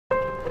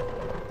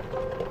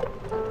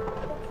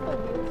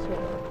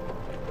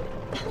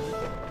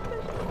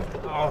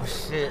Oh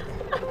shit.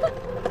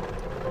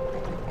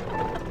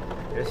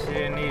 This shit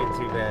didn't need it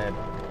too bad.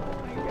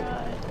 Oh my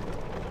god.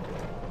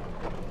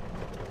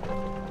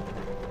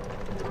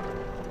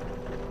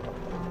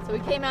 So we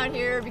came out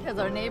here because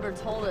our neighbor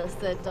told us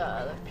that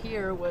the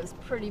pier was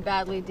pretty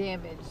badly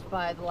damaged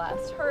by the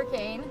last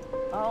hurricane.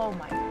 Oh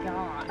my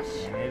gosh.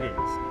 And it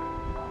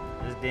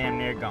is. It's damn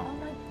near Oh gone.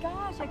 my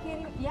gosh, I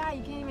can't even, yeah,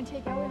 you can't even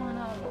take out on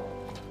a...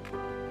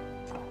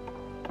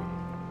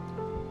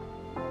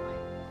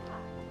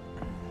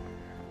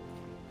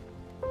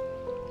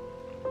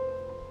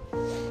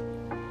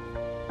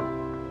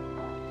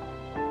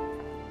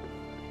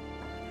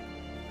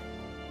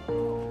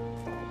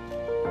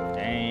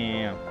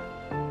 Damn.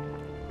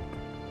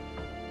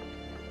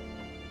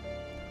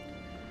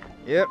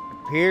 Yep,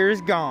 the pier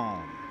is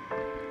gone.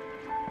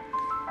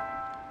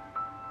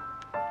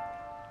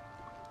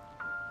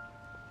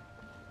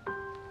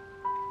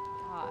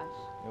 Gosh,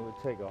 It would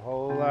take a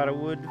whole lot of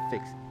wood to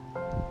fix it.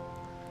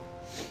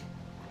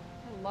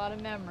 a lot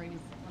of memories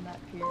on that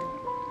pier.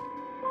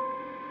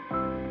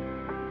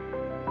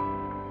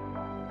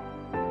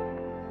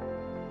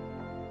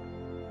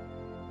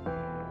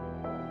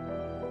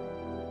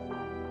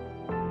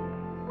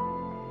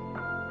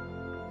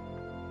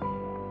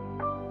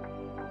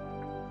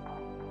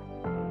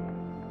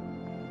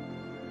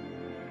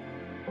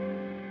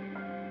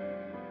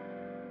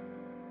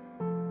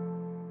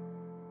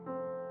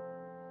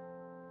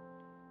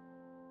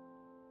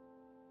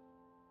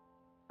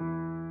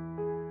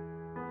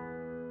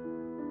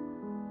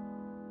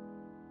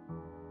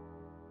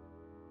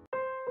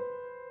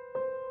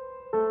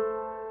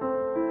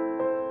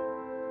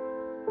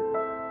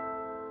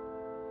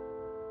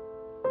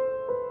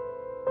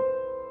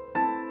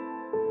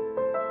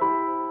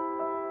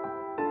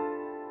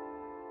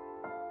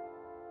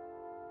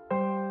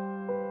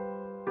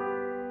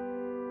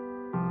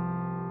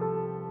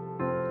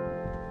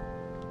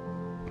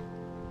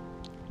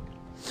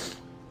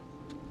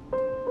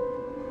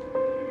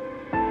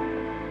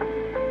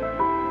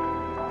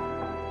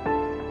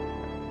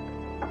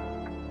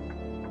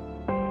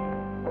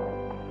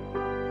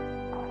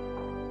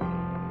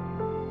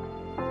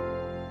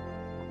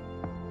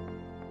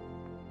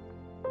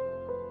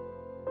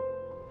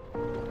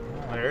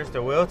 There's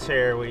the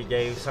wheelchair we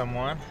gave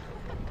someone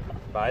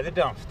by the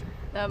dumpster.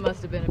 That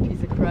must have been a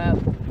piece of crap.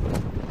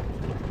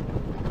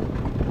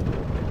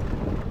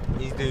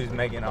 These dudes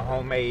making a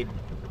homemade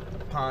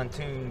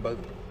pontoon boat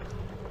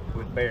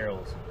with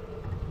barrels.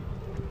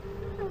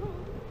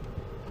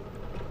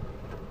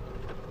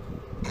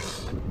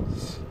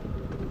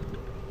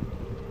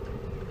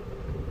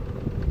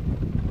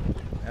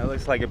 That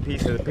looks like a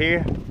piece of the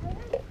pier.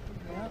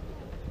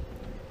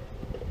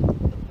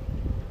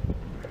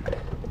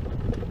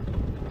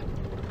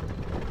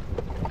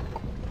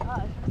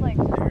 Like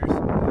There's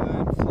some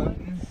wood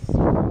floating.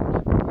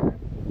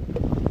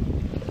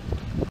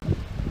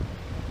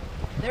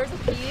 there's a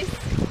piece.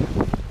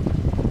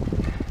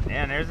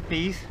 Yeah, there's a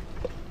piece.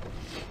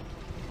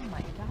 Oh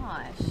my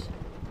gosh.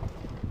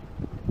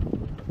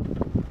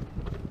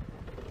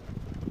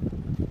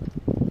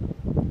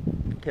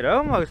 Could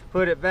almost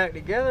put it back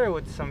together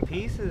with some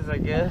pieces, I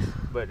guess,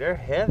 but they're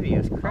heavy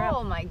as crap.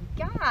 Oh my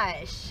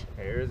gosh.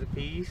 There's a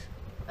piece.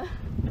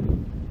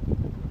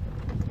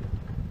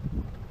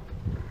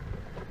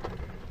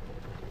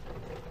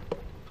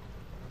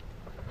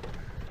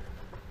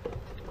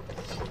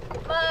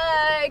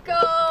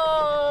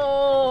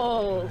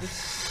 Michael!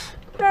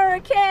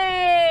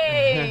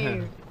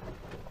 Hurricane!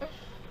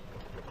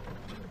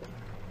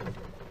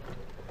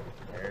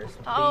 There's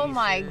some Oh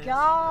my pieces.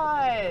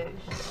 gosh.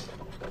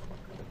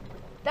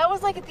 That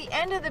was like at the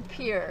end of the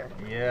pier.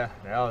 Yeah,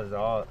 that was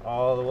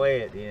all the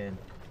way at the end.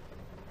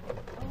 Oh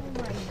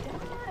my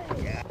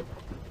gosh. Yeah.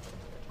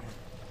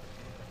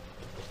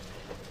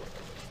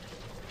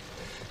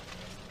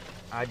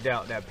 I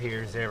doubt that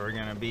pier's ever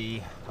gonna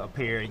be a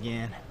pier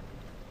again.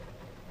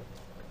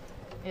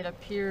 It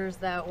appears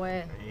that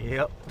way.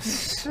 Yep.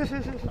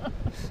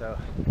 So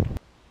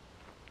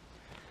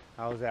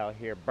I was out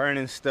here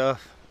burning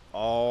stuff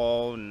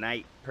all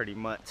night pretty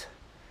much.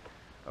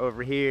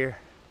 Over here,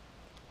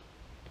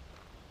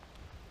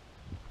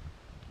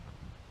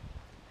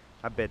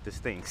 I bet this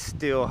thing's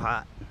still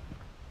hot.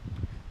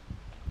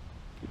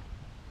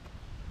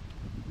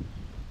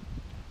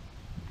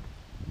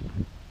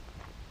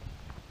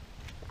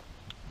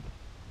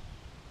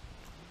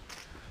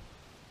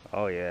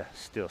 Oh yeah,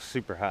 still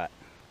super hot.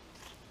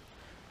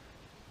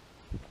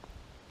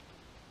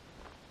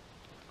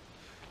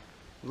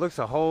 Looks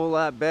a whole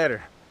lot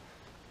better.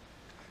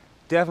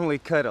 Definitely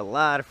cut a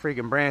lot of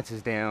freaking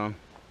branches down.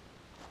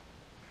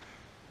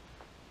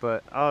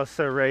 But I was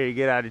so ready to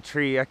get out of the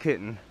tree, I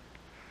couldn't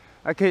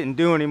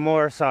do any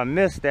more, so I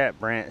missed that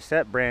branch.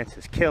 That branch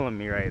is killing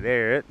me right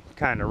there. It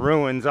kind of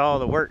ruins all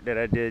the work that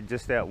I did,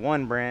 just that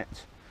one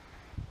branch.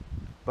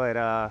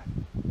 But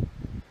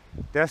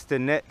that's the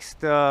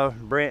next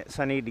branch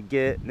I need to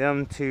get.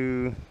 Them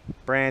two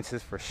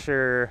branches for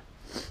sure.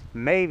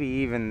 Maybe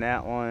even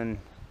that one.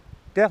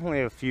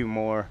 Definitely a few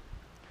more.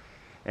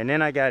 And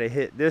then I gotta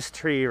hit this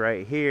tree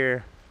right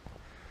here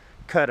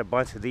cut a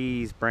bunch of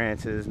these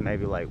branches,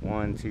 maybe like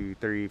 1, 2,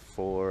 3,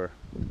 4,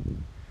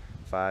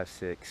 5,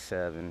 6,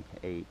 7,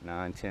 8,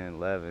 9, 10,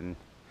 11,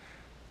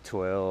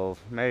 12,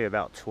 maybe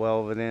about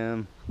 12 of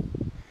them.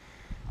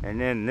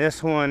 And then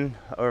this one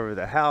over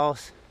the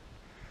house,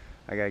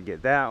 I gotta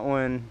get that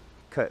one,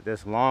 cut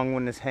this long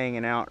one that's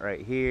hanging out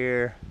right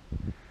here.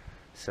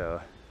 So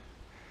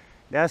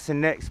that's the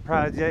next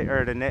project,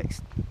 or the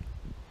next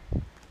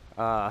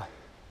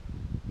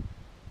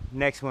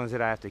ones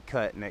that I have to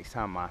cut next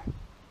time I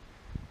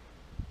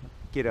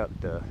get up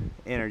the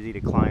energy to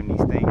climb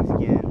these things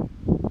again.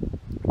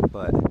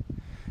 But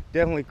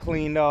definitely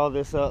cleaned all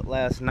this up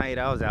last night.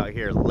 I was out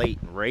here late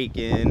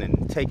raking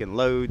and taking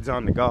loads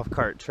on the golf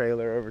cart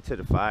trailer over to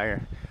the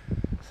fire.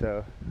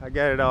 So I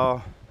got it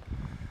all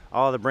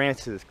the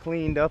branches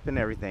cleaned up and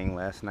everything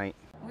last night.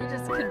 We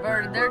just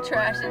converted their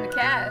trash into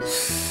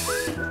cash.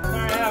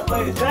 Alright, I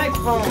play the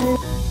saxophone.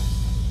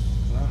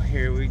 Well,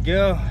 here we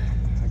go.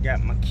 I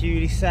got my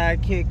cutie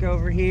sidekick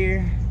over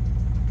here.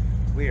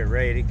 We are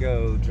ready to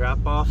go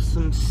drop off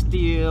some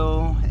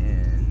steel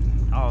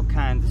and all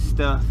kinds of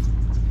stuff.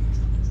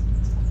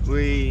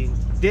 We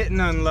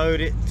didn't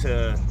unload it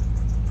to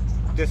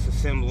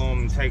disassemble them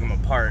and take them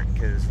apart,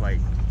 because like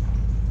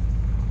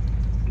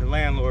the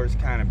landlord's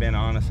kind of been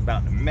on us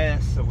about the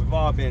mess, so we've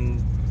all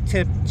been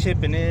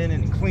chipping in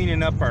and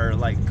cleaning up our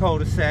like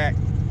cul-de-sac,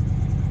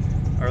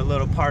 our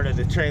little part of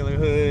the trailer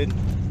hood.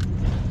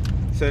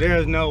 So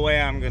there's no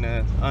way I'm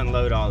gonna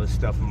unload all this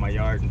stuff in my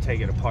yard and take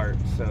it apart.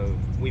 So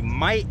we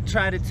might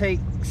try to take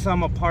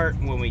some apart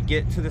when we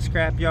get to the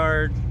scrap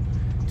yard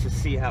to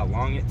see how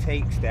long it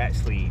takes to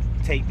actually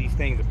take these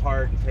things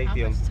apart and take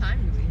them. How much time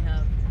do we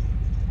have?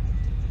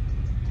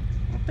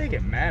 I don't think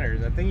it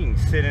matters. I think you can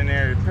sit in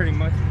there pretty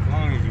much as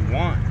long as you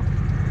want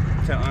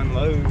to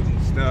unload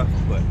and stuff,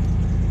 but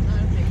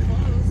Not if they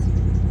close.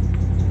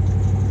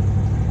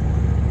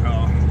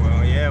 oh,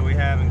 well, yeah, we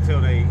have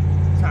until they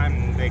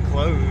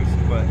close,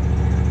 but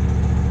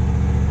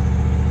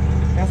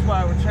that's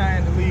why we're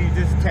trying to leave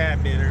just a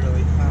tad bit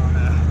early. I don't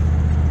know.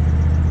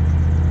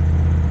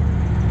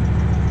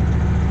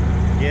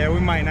 Yeah, we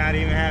might not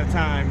even have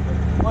time, but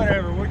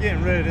whatever. We're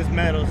getting rid of this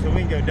metal so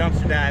we can go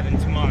dumpster diving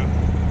tomorrow.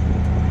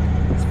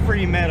 It's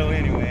free metal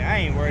anyway. I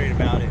ain't worried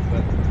about it,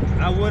 but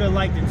I would have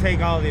liked to take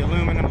all the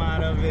aluminum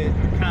out of it,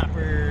 and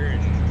copper,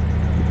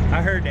 and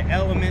I heard the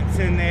elements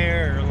in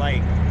there are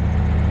like,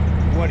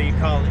 what do you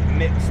call it,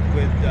 mixed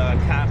with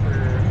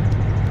copper,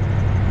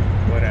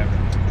 whatever.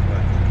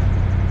 But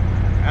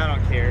I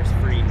don't care, it's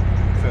free.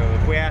 So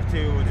if we have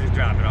to, we'll just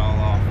drop it all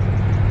off.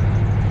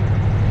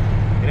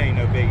 It ain't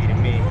no biggie to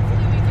me.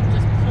 Hopefully we can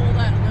just pull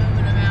that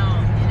aluminum out,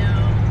 you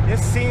know?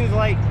 This seems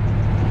like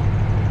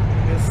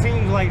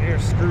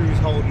there's screws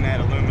holding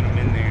that aluminum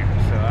in there,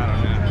 so I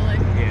don't know. Really?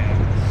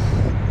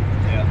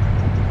 Yeah.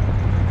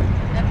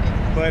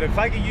 Epic. But if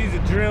I could use a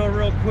drill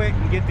real quick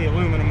and get the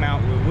aluminum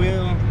out, we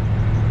will.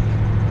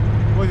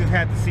 We'll just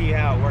have to see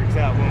how it works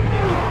out when we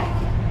get there.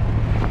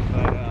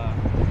 But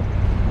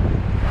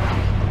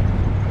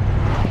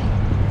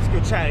let's go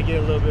try to get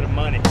a little bit of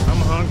money.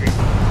 I'm hungry.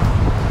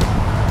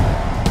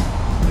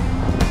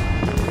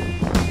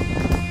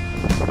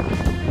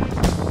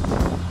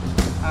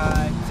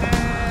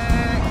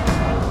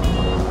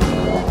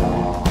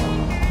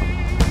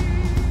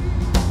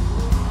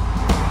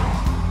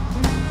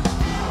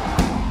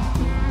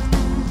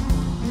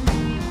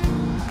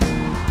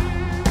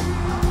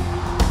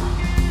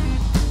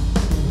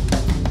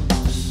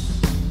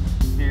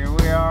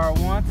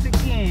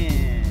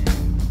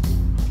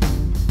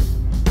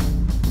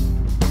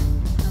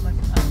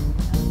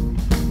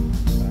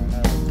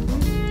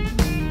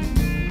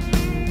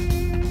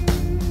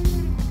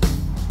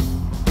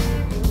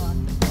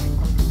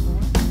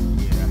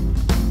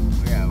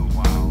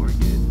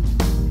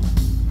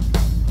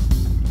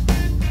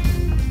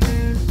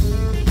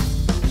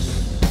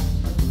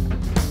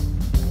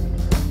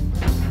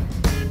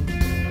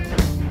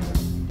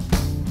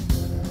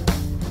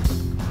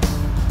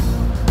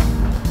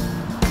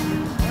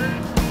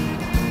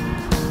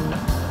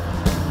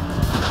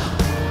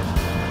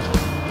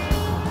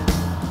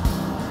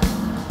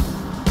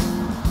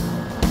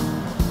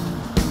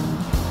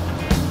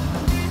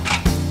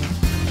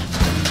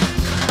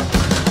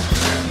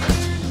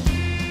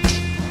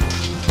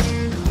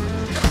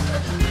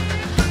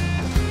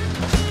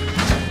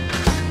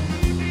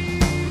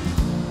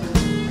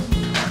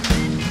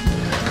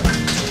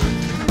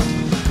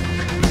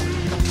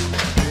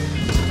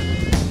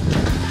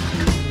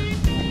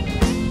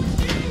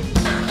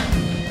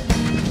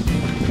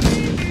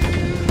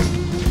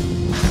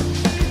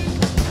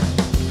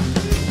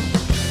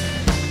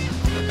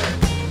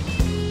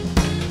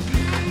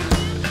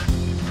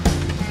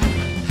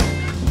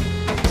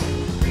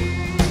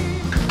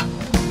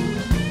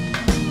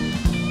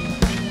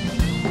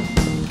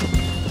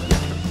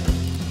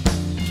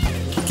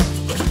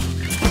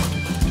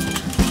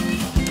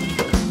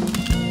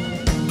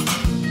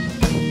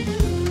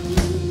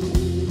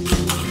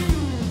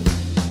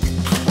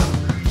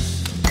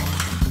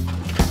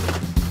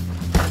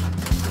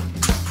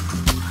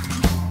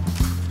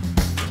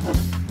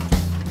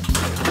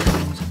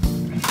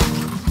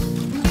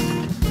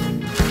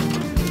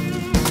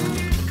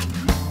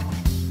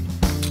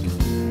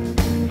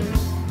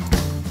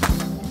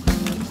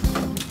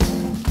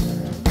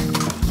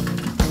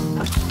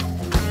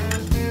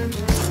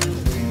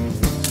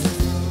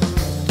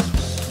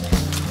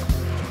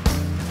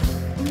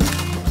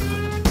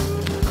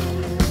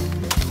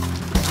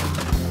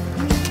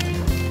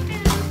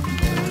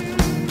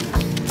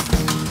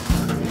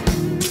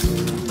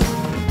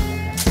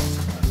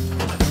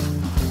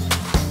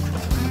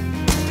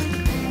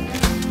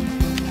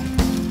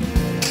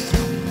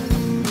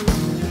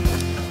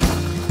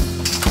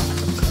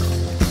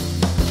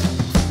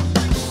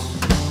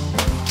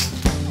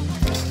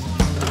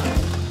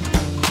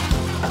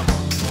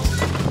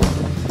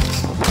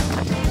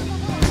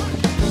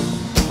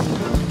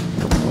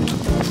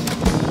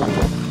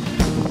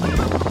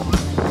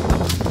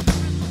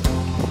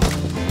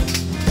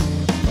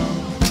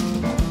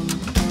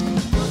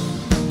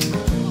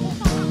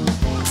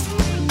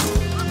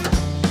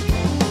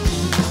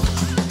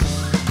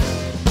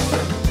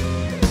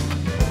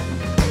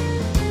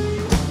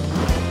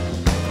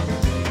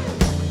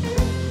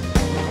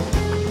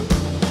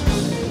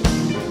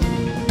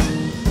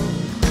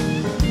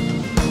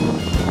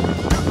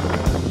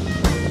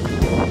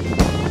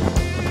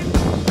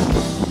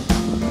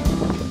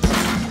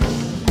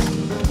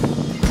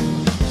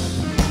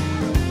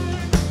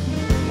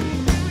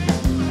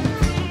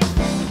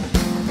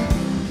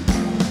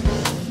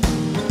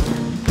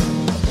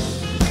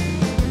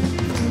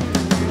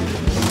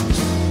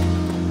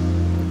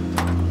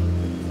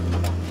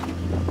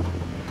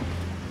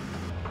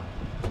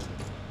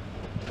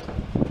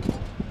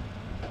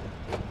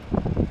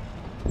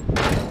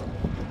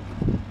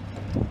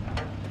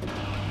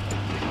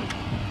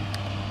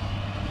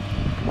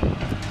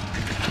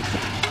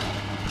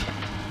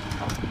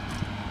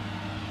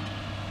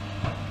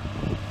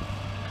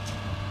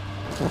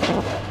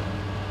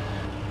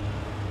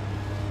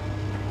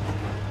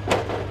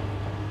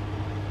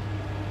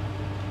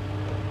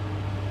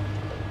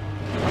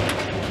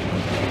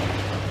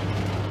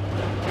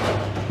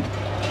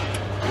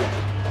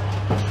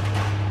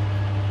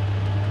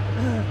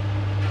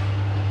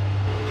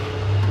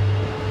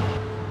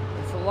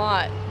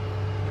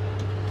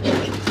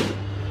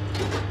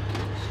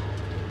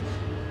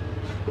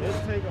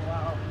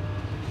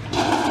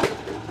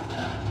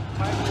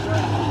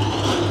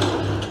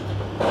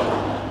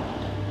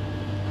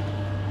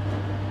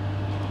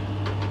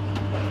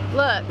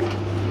 Look.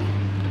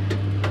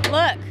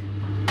 Look.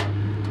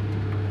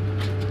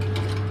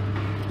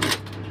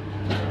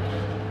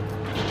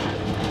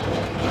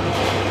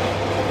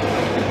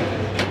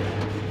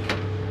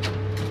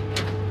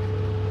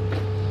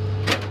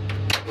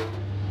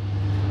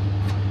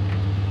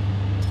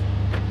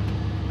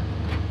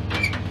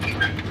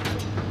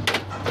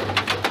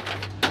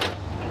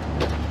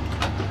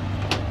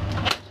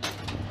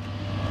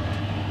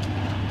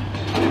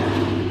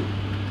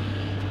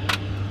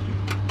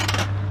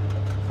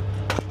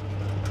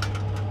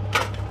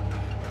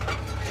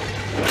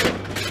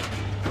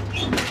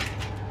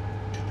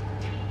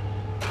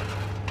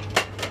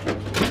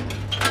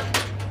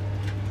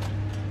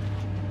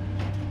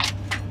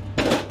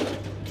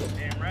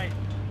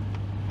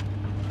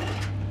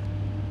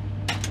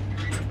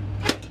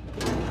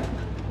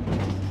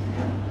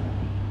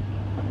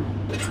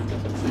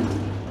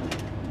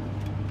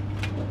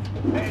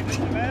 Hey, this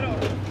metal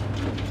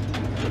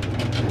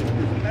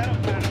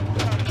kind of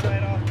comes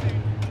right off too.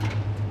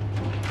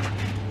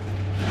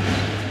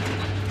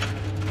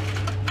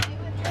 It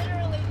would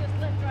literally just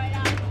lift right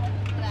out if it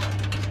wasn't for that.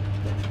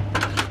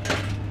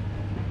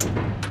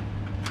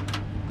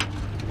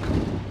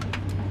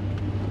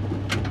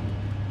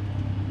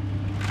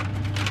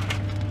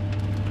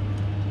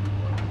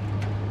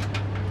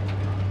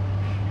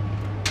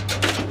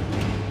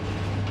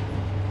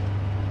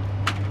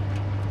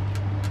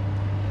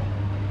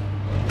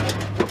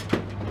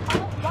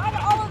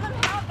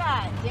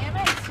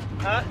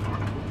 Huh?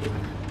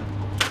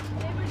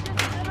 They would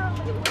just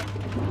literally lift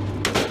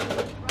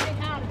right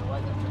out if it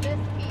wasn't for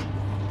this piece.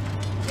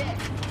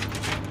 This.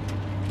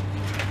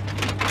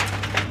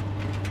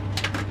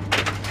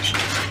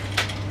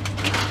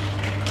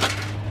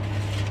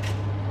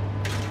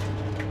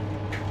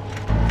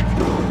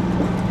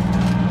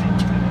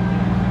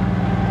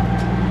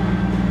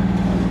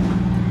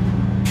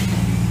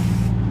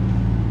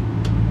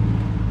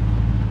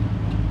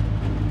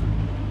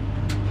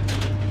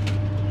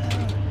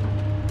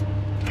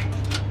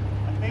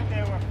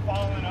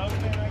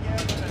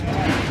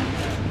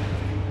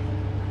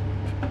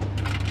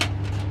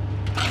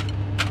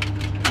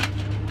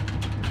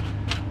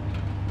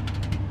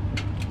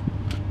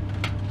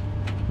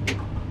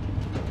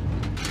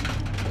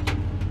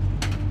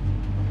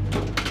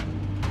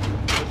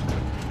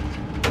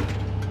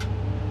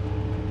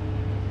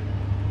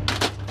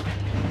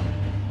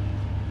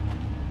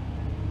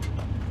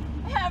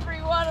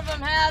 Every one of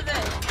them has it.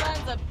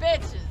 Sons of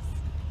bitches.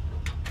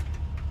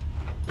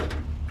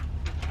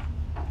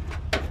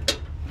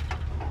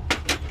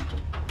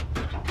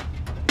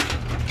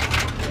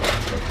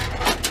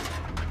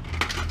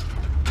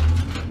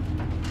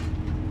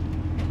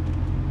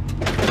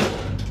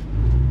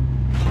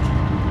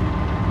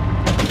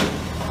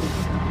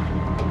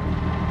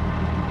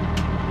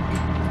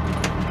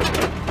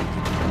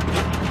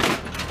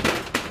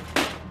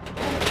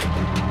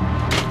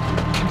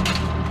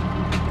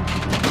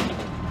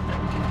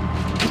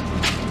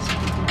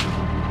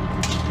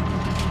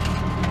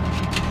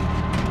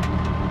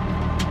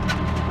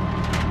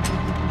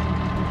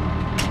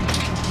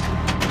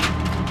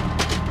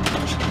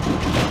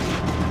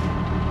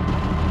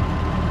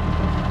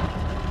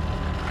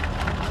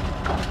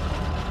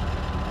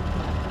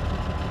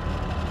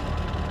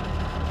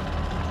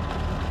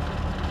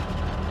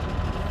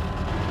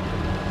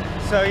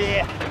 So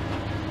yeah,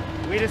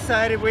 we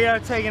decided we are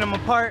taking them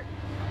apart.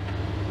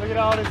 Look at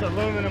all this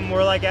aluminum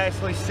we're like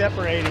actually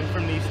separating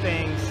from these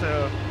things.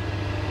 So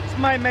this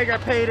might make our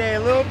payday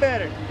a little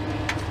better.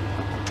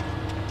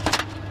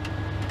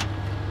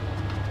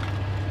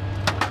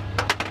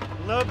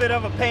 A little bit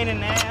of a pain in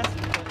the ass.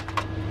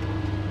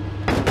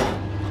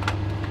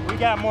 We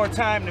got more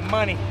time than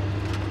money.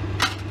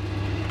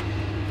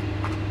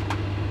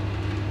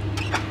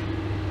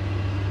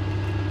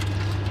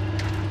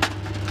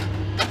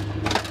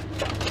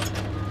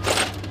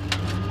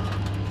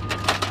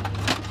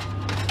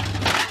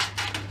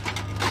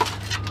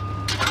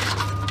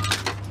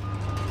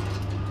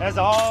 That's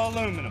all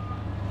aluminum.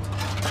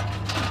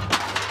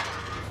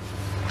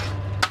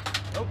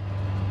 Oh,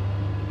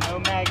 no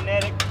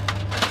magnetic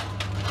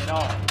at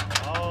all.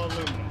 All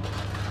aluminum.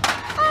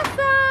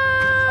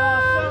 Awesome!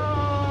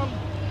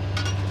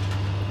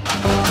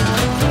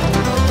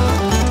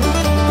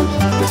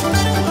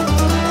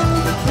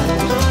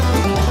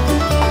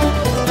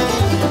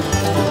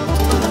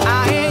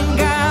 I ain't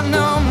got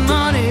no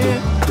money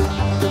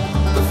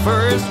the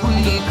first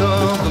week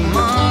of the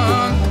month.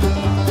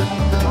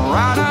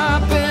 Right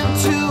up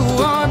into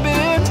a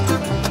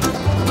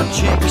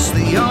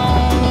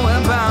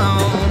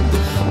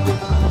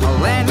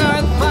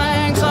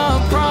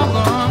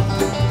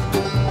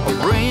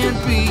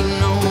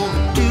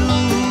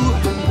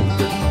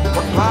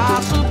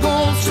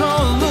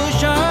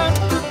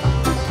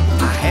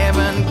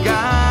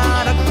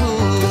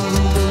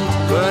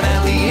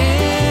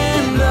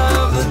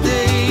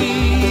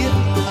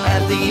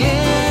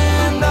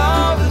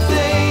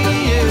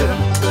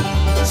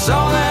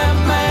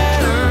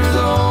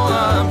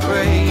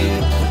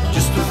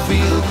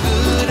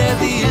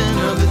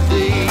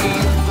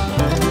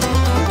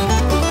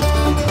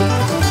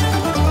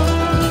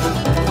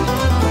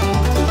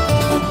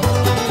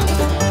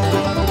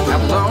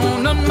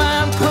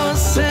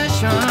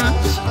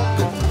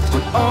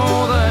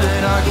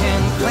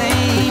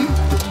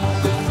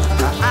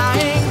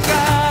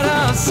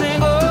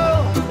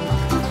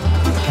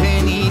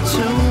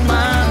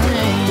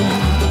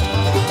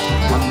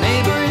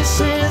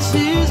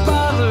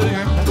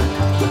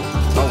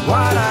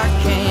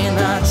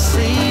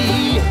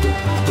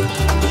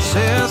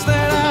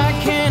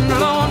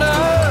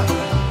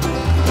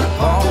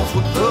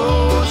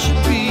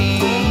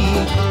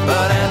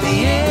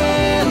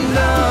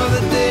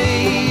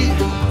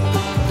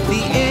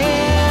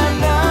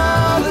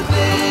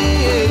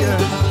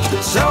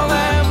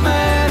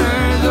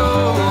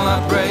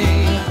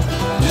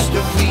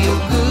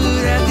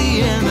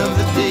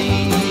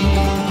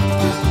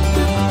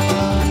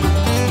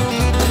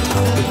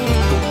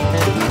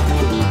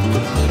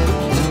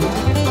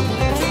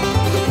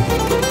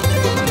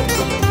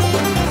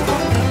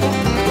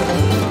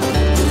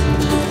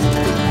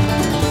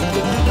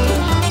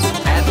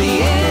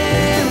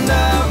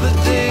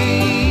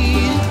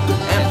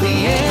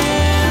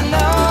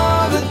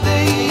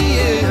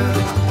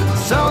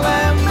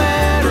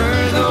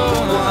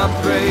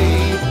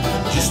pray,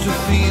 just to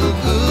feel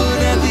good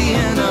at the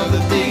end of the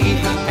day.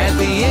 At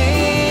the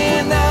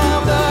end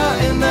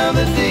of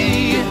the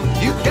day,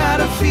 you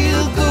gotta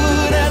feel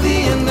good at the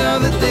end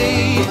of the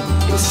day.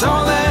 It's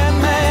all that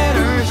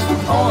matters.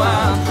 Oh,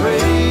 I pray,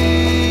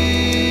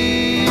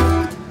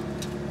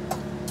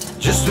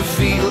 just to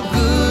feel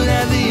good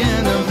at the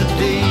end of the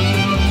day.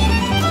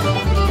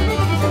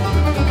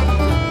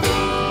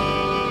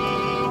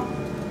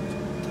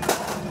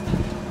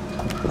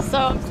 So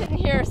I'm sitting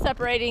here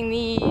separating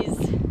these.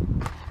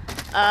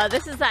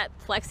 This is that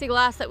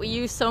plexiglass that we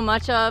use so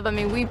much of. I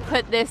mean, we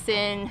put this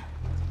in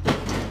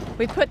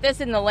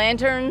the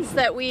lanterns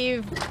that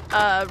we've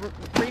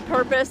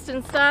repurposed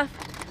and stuff.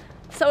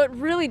 So it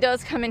really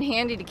does come in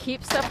handy to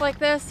keep stuff like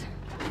this,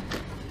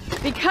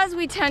 because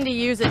we tend to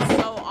use it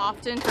so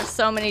often for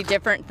so many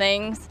different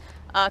things.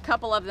 A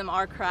couple of them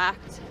are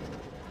cracked,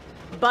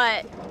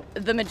 but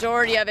the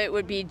majority of it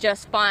would be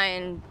just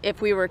fine if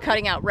we were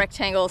cutting out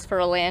rectangles for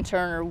a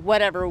lantern or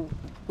whatever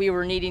we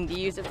were needing to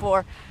use it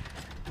for.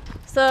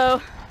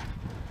 So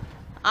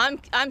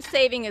I'm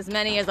saving as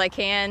many as I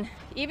can.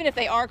 Even if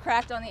they are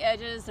cracked on the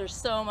edges, there's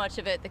so much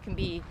of it that can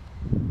be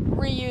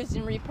reused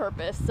and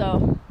repurposed.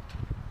 So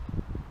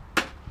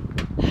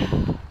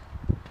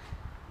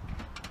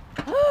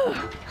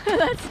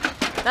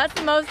that's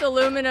the most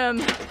aluminum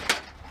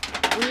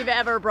we've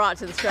ever brought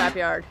to the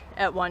scrapyard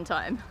at one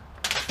time.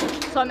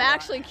 So I'm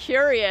actually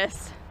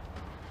curious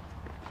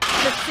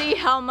to see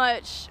how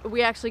much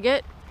we actually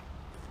get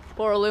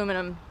for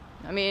aluminum.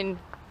 I mean,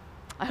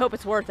 I hope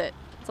it's worth it.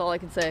 That's all I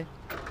can say.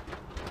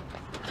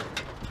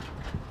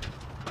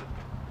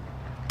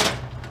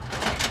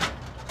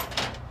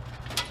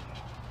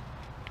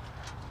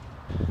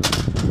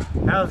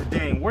 That was a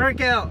dang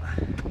workout.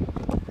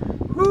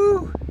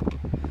 Woo!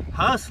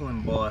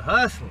 Hustling, boy,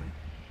 hustling.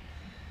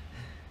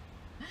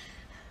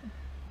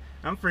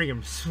 I'm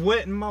freaking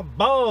sweating my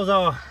balls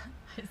off.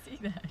 I see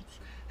that.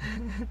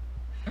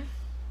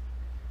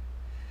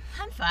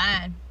 I'm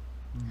fine.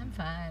 I'm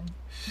fine.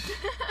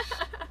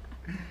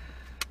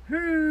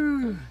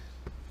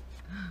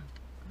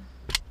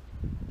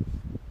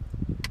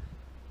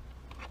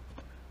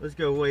 Let's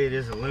go weigh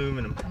this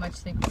aluminum. How much do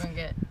you think we're gonna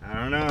get? I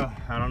don't know.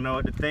 I don't know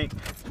what to think.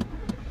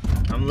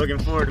 I'm looking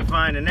forward to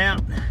finding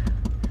out.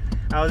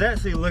 I was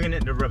actually looking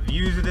at the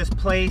reviews of this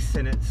place,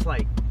 and it's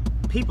like,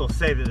 people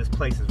say that this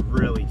place is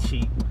really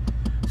cheap.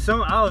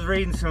 So I was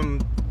reading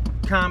some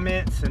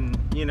comments, and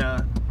you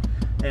know,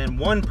 and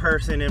one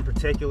person in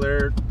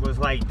particular was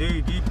like,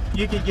 dude,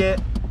 you could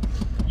get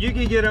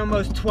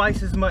almost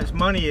twice as much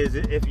money as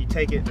if you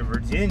take it to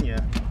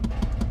Virginia.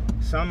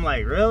 So I'm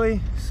like, really?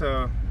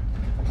 So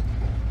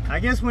I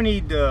guess we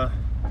need to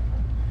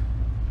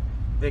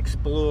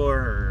explore,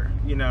 or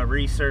you know,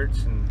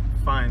 research and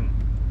find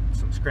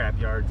some scrap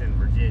yards in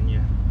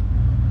Virginia.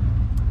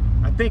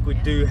 I think we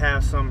do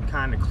have some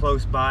kind of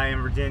close by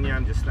in Virginia.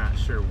 I'm just not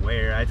sure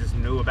where. I just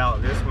knew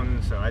about this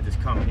one, so I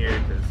just come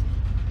here because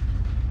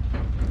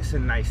it's a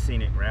nice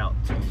scenic route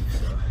too.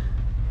 So,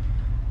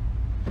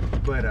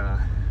 but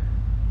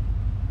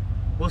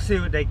we'll see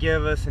what they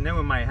give us, and then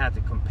we might have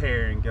to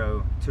compare and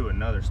go to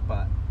another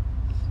spot.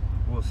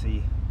 We'll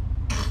see.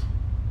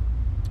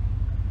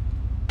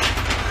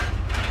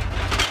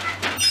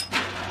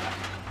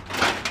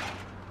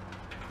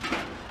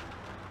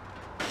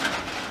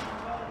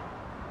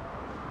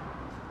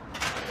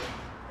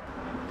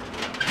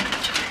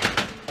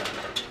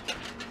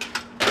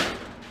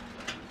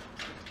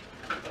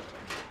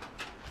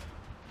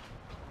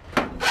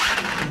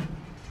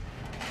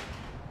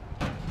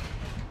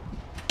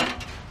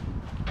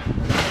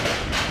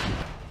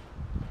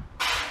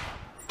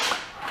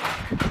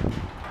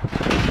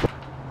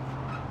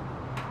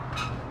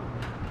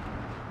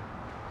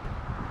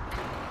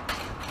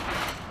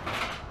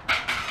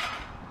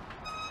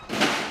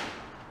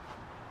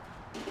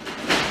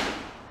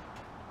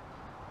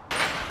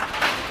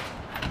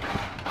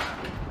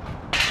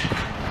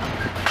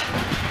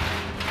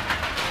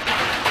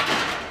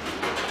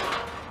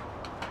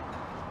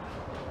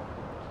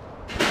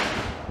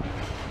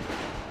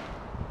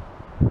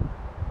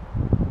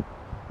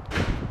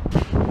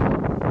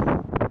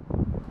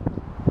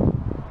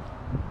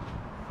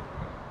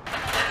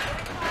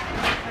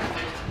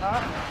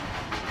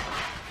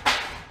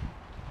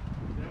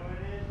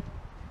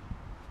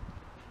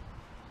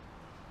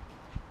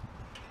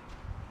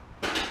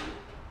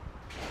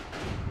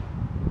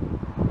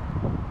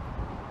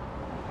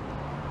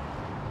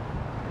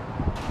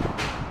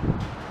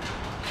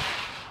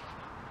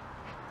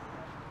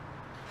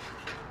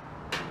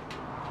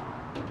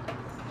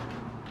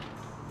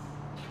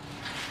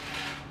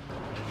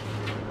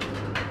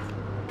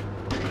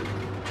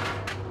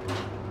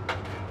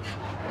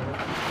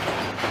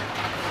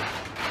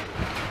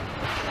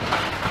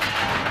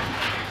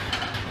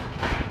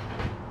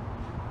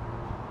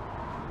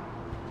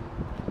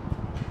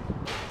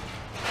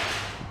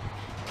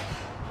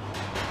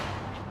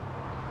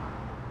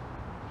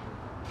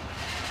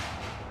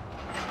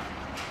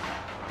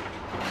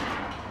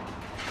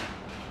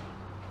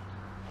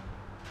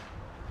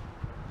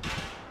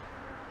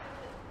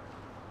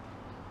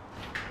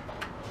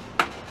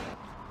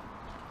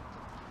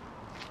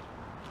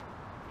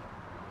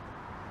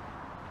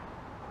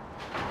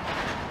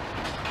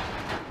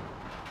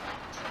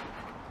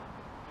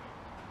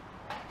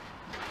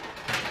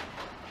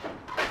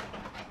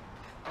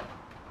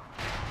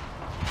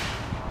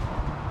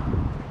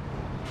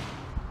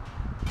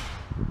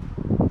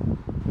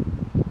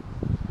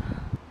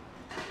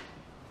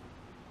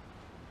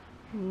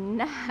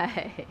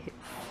 Nice.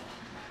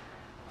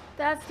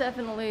 That's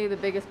definitely the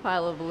biggest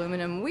pile of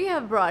aluminum we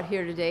have brought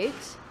here to date.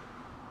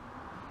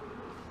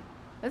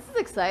 This is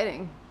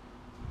exciting.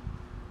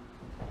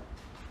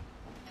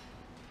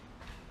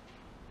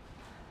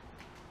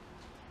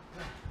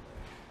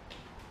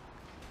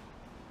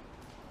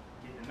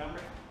 Get the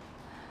number?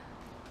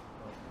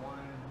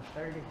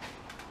 130.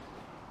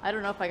 I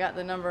don't know if I got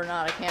the number or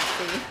not, I can't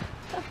see.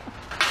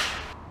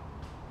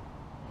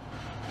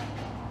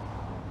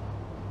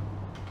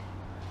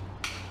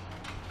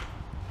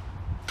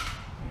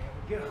 There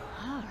we go.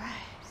 All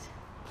right.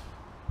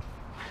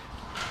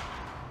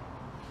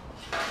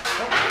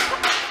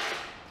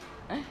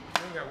 You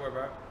ain't got to worry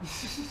about it.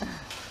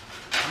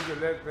 You can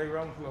let it lay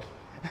on the floor.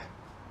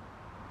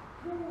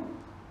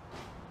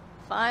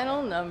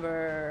 Final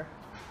number.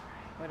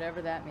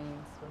 Whatever that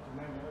means. What's your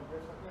name and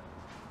address like that?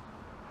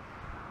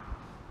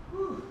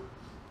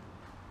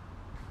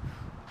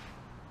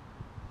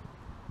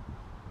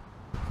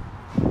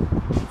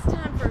 It's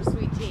time for a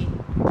sweet tea.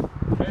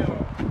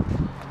 Hell.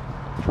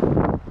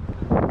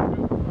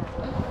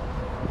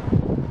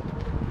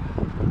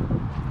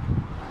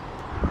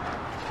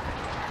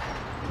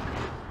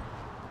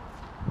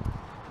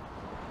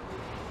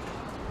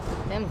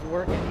 Them's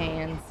working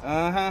hands.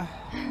 Uh-huh.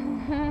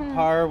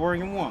 Hard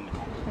working woman.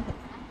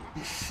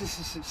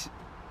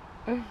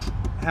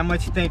 How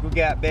much you think we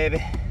got,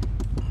 baby?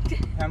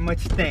 How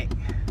much you think?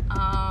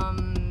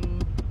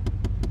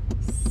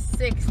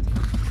 60.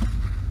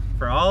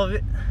 For all of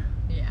it?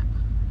 Yeah.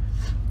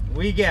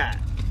 We got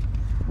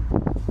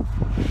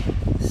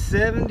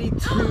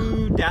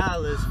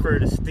 $72 for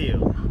the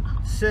steel.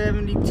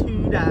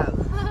 $72.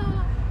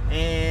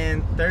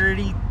 And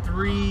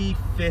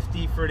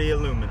 $33.50 for the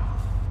aluminum.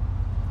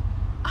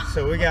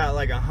 So we got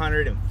like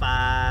 $105.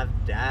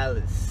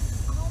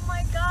 Oh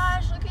my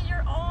gosh, look at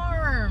your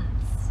arms.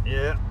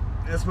 Yeah,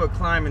 that's what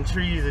climbing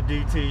trees will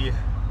do to you.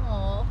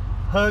 Aw.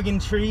 Hugging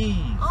trees.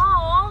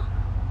 Aw.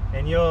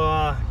 And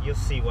you'll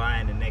see why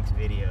in the next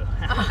video.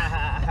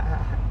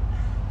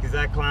 Because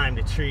I climbed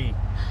a tree.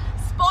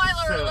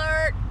 Spoiler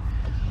alert.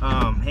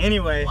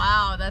 Anyway.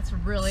 Wow, that's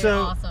really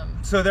awesome.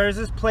 So there's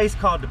this place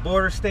called the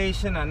Border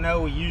Station. I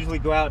know we usually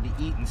go out to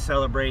eat and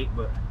celebrate,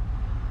 but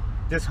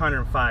this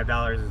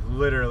 $105 is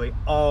literally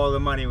all the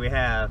money we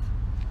have.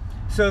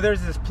 So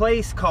there's this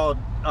place called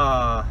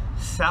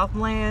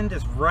Southland.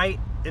 It's right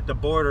at the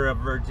border of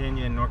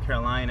Virginia and North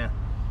Carolina.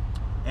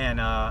 And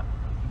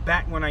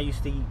back when I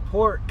used to eat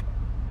pork,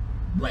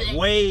 like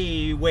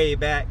way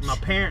back, my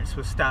parents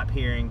would stop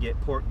here and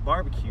get pork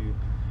barbecue.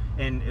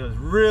 And it was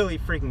really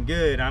freaking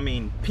good. I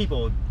mean,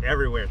 people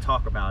everywhere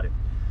talk about it.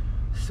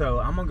 So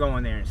I'm gonna go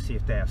in there and see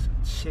if they have some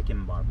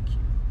chicken barbecue.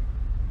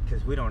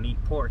 Because we don't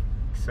eat pork.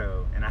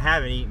 So, and I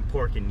haven't eaten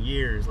pork in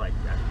years, like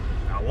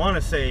I want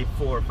to say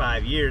 4 or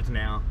 5 years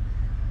now.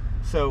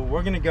 So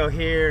we're gonna go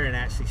here and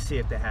actually see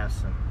if they have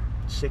some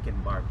chicken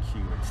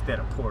barbecue instead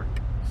of pork.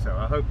 So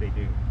I hope they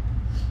do.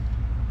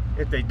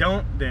 If they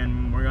don't,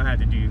 then we're gonna have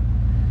to do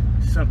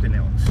something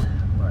else.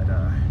 But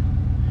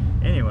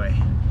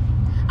anyway,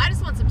 I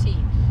just want some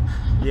tea.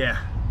 yeah.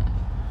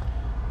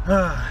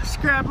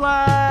 Scrap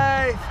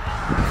life,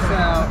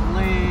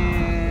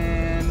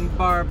 Southland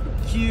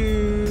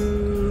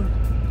barbecue.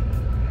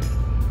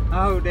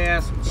 I hope they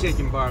have some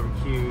chicken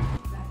barbecue.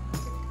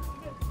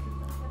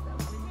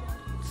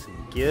 Some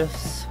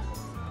gifts,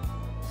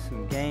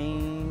 some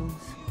games.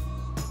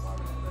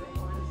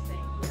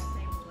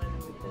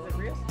 Is it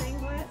real stained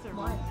glass or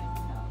what?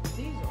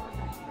 These are.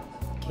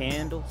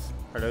 Candles.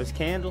 Are those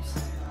candles?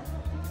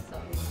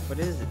 What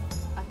is it?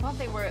 I thought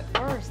they were at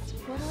first.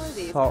 What are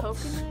these? Salt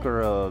Coconut?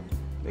 scrub.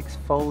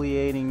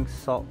 Exfoliating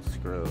salt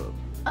scrub.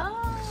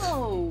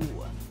 Oh!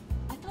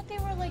 I thought they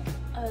were like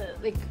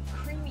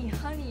creamy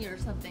honey or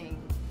something.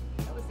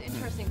 That was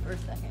interesting for a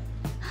second.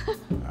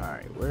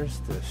 Alright, where's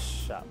the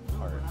shop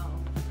part?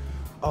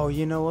 Oh,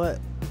 you know what?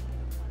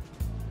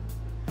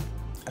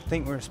 I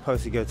think we're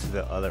supposed to go to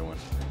the other one.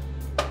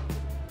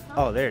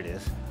 Oh, there it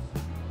is.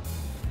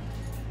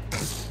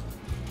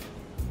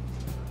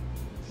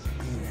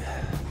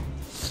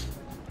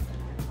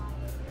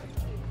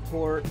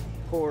 Pork,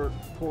 pork,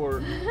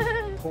 pork,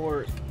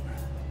 pork.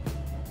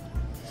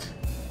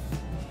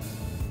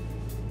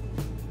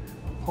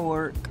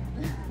 Pork.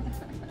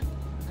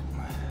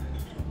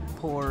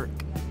 Pork.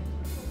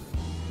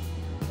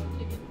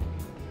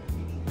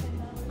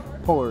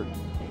 Pork.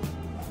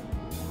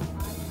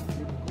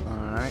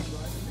 Alright.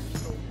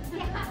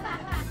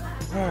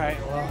 Alright,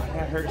 well,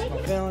 that hurts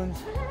my feelings.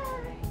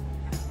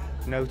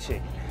 No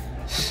chicken.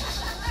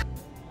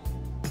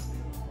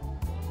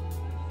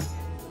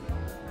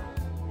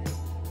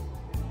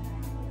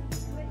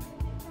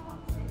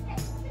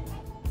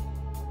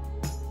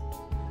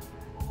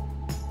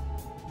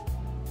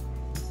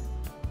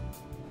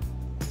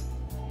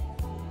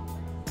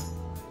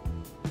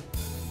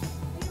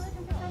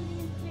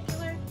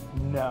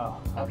 No.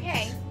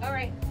 Okay, all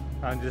right.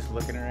 I'm just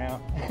looking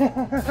around.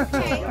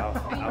 Okay.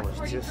 I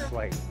was just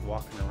like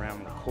walking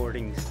around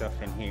recording stuff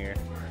in here,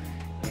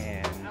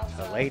 and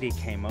a lady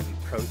came up and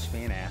approached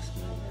me and asked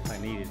me if I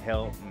needed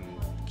help, and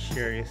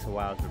curious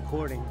while I was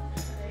recording.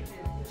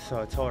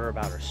 So I told her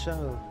about her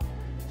show.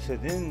 So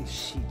then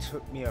she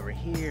took me over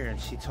here and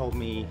she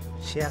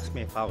asked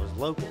me if I was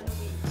local.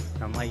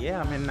 And I'm like,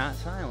 yeah, I'm in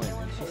Knots Island.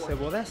 And she said,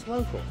 well, that's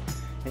local.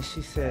 And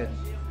she said,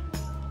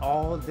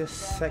 all this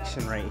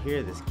section right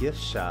here, this gift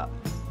shop,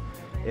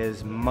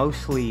 is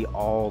mostly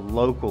all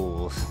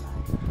locals,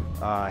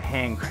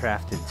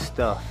 handcrafted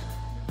stuff.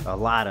 A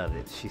lot of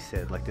it, she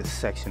said, like this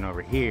section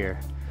over here.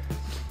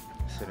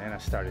 So then I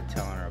started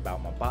telling her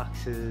about my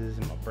boxes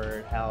and my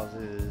bird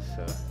houses.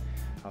 So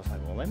I was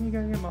like, well, let me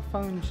go get my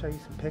phone and show you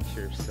some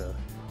pictures. So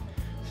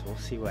we'll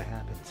see what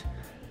happens.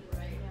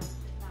 Right. It's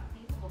not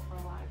feasible for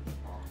a lot of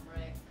people.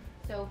 Right.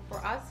 So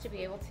for us to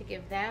be able to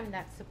give them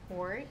that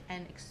support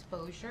and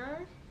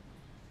exposure,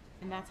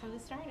 and that's how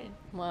this started.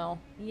 Wow.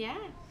 Yeah.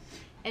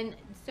 And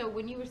so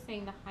when you were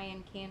saying the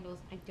high-end candles,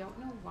 I don't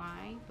know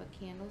why, but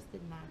candles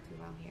did not do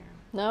well here.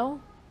 No?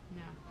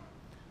 No.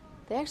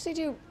 They actually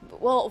do,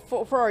 well,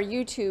 for our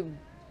YouTube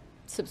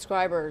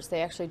subscribers,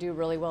 they actually do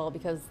really well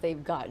because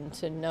they've gotten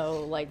to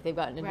know, like,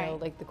 know,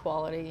 like, the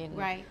quality. And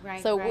Right.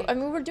 so, I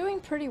mean, we're doing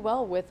pretty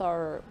well with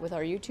our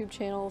YouTube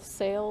channel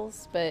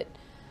sales, but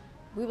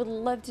we would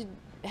love to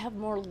have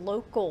more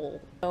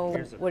local.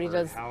 Here's a What he bird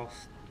does.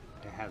 house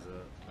that has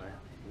a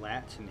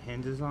latch and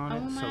hinges on it,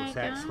 so it's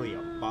my actually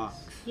a box.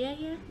 Yeah.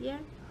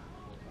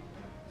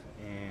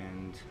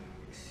 And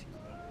let's see,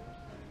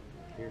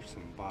 here's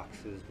some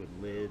boxes with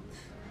lids,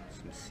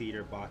 some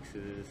cedar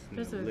boxes. And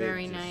Those the are lid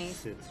very just nice.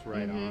 Sits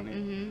right on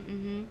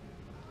it.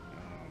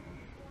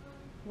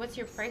 What's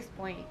your price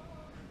point?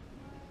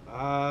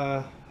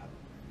 I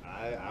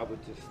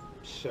would just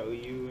show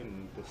you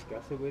and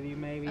discuss it with you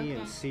maybe Okay.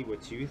 and see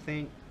what you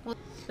think. Well,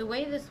 the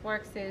way this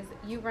works is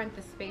you rent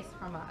the space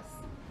from us.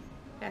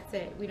 That's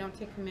it. We don't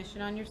take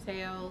commission on your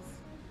sales.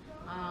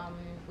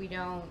 We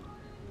don't.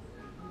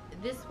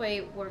 This way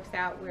it works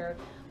out where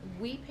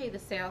we pay the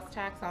sales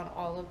tax on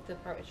all of the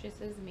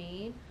purchases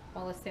made,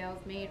 all the sales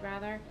made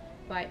rather,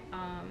 but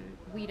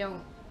we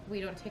don't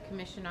take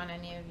commission on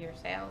any of your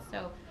sales.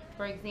 So,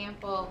 for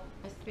example,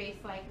 a space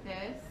like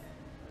this,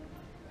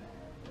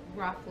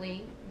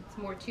 roughly, it's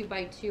more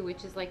 2x2,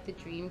 which is like the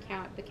dream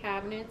the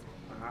cabinets.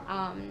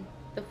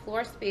 The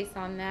floor space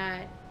on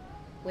that,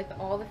 with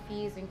all the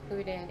fees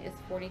included, is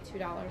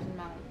 $42 a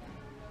month.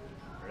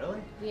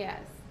 Really?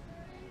 Yes.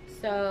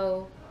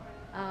 So,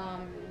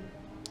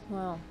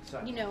 Wow. So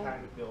I You can know.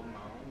 kind of build my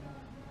own.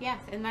 yes,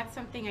 and that's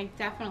something I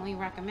definitely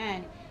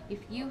recommend. If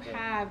you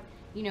have,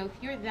 if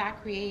you're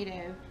that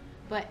creative,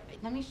 but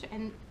let me show,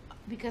 and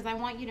because I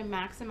want you to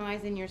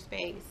maximize in your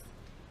space,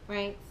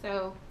 right?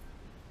 So,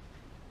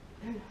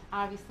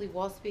 obviously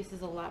wall space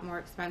is a lot more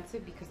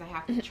expensive because I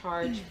have to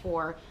charge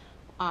for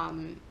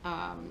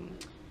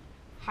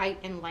height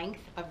and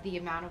length of the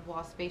amount of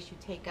wall space you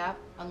take up,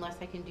 unless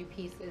I can do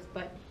pieces.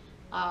 But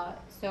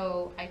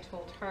so I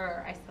told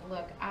her, I said,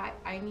 look,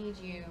 I need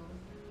you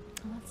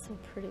Oh, that's so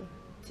pretty.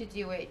 to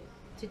do it,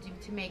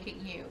 to make it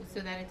you, so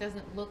that it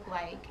doesn't look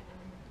like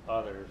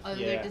Other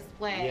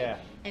display, Yeah.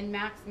 and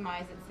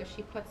maximize it. So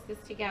she puts this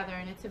together,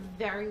 and it's a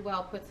very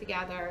well put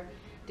together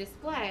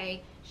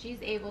display.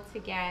 She's able to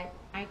get,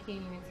 I can't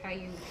even tell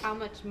you how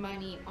much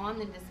money on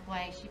the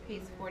display. She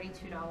pays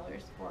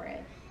 $42 for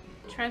it.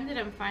 The trend that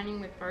I'm finding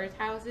with bird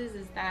houses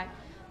is that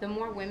the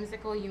more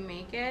whimsical you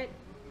make it,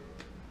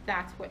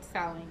 that's what's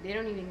selling. They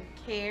don't even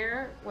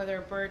care whether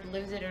a bird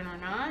lives in it or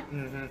not.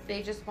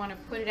 They just want to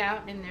put it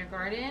out in their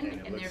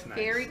garden, in their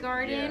fairy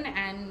garden,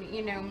 and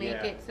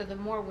make it so the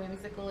more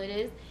whimsical it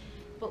is.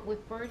 But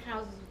with bird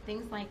houses, with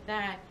things like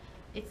that,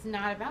 it's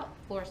not about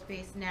floor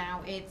space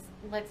now. It's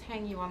let's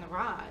hang you on the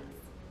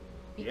rods,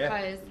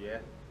 because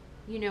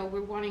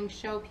we're wanting to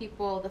show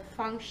people the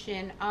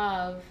function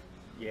of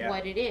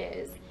what it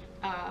is.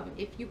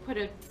 If you put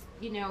a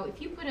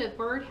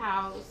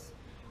birdhouse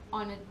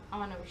on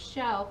a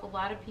shelf, a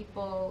lot of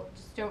people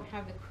just don't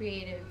have the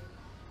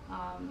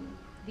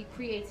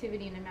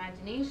creativity and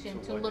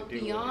imagination to look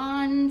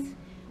beyond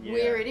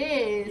where it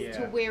is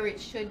to where it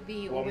should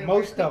be. Well, or where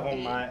most it of could them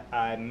be.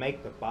 I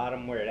make the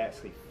bottom where it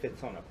actually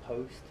fits on a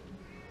post,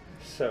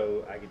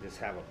 so I could just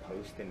have a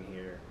post in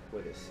here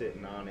with it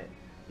sitting on it,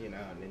 and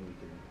then you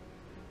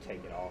can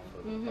take it off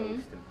of the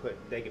post and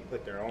they can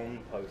put their own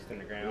post in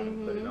the ground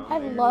and put it on I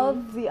there.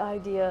 love the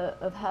idea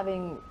of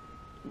having,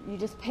 you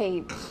just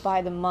pay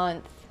by the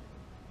month.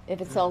 If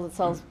it sells, it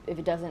sells. If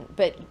it doesn't,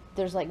 but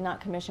there's like not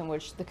commission,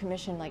 which the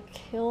commission like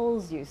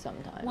kills you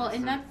sometimes. Well,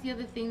 and that's the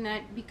other thing,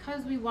 that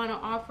because we want to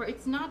offer,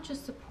 it's not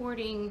just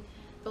supporting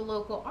the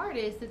local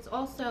artists, it's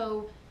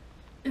also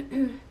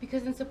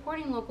because in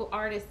supporting local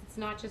artists, it's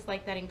not just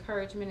like that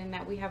encouragement and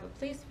that we have a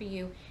place for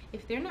you.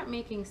 If they're not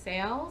making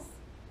sales,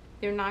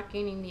 they're not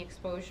gaining the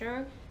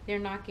exposure, they're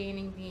not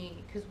gaining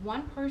because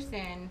one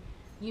person,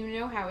 you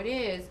know how it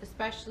is,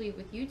 especially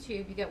with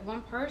YouTube, you get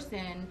one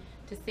person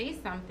to say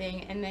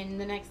something, and then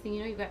the next thing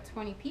you know, you've got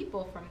 20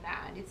 people from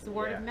that. It's the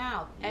word of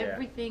mouth.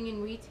 Everything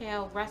in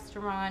retail,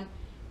 restaurant,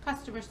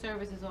 customer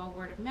service is all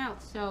word of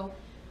mouth. So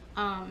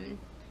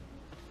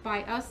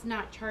by us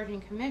not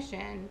charging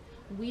commission,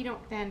 we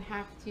don't then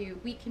have to,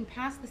 we can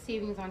pass the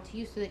savings on to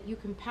you so that you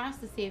can pass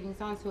the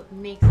savings on, so it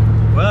makes it.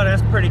 Well,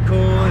 that's pretty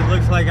cool. It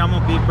looks like I'm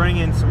gonna be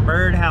bringing some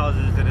bird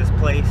houses to this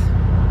place.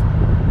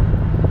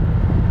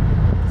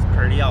 It's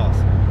pretty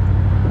awesome.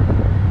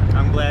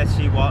 I'm glad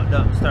she walked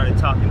up and started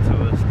talking to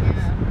us.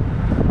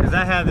 Because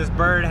I have this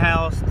bird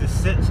house that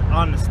sits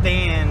on the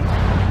stand,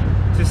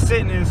 just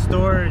sitting in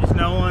storage.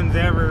 No one's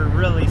ever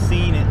really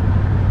seen it.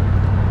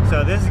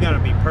 So this is gonna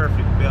be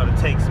perfect to be able to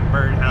take some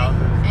bird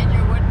houses. And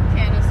your wooden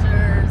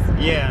canisters.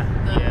 Yeah,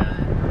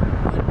 and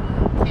the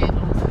wooden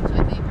candles, which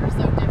I think are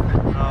so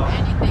different than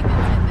anything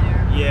that's in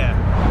there. Yeah.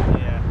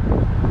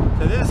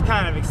 So this is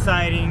kind of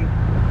exciting,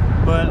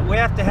 but we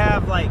have to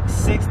have like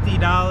 $60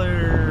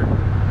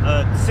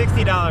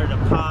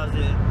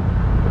 deposit,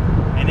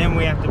 and then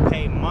we have to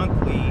pay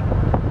monthly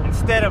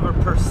instead of a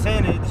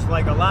percentage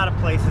like a lot of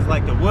places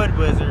like the Wood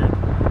Wizard,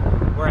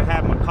 where I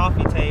have my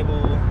coffee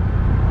table.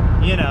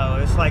 You know,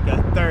 it's like a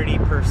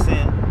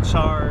 30%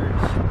 charge,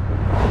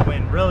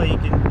 when really you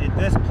can, at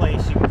this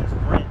place you can just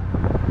rent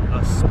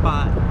a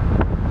spot,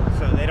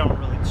 so they don't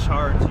really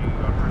charge you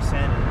a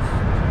percentage.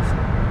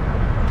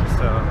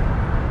 So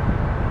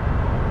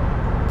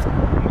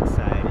I'm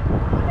excited. I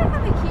wonder how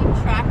they keep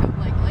track of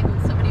like when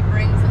somebody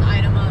brings an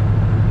item up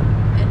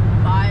and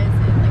buys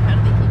it, like how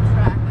do they keep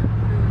track of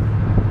who?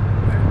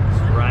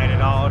 Just write it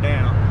all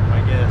down,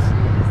 I guess.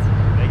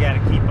 They got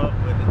to keep up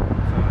with it.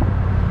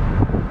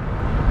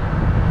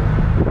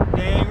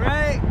 Dang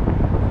right.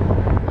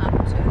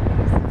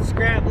 Opportunities.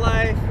 Scrap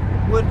life,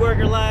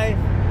 woodworker life,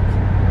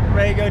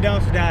 ready to go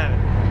dumpster diving.